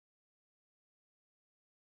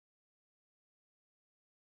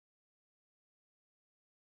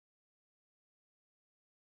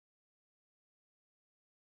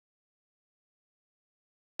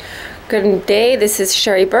Good day, this is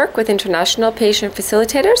Sheri Burke with International Patient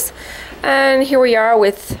Facilitators, and here we are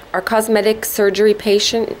with our cosmetic surgery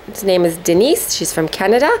patient. His name is Denise. She's from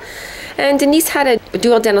Canada, and Denise had a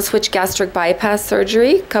dual dental switch gastric bypass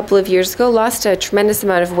surgery a couple of years ago, lost a tremendous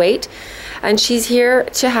amount of weight, and she's here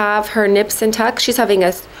to have her nips and tucks. She's having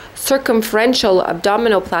a circumferential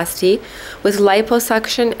abdominoplasty with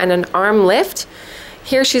liposuction and an arm lift.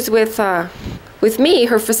 Here she's with me,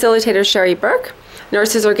 her facilitator Sheri Burke.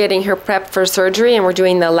 Nurses are getting her prepped for surgery, and we're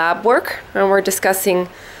doing the lab work, and we're discussing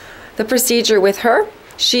the procedure with her.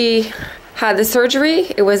 She had the surgery.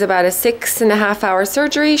 It was about a 6.5 hour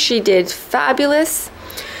surgery. She did fabulous.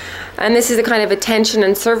 And this is the kind of attention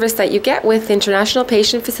and service that you get with International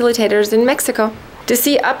Patient Facilitators in Mexico. To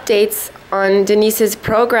see updates on Denise's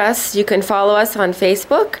progress, you can follow us on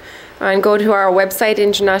Facebook and go to our website,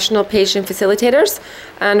 International Patient Facilitators,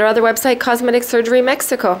 and our other website, Cosmetic Surgery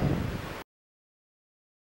Mexico.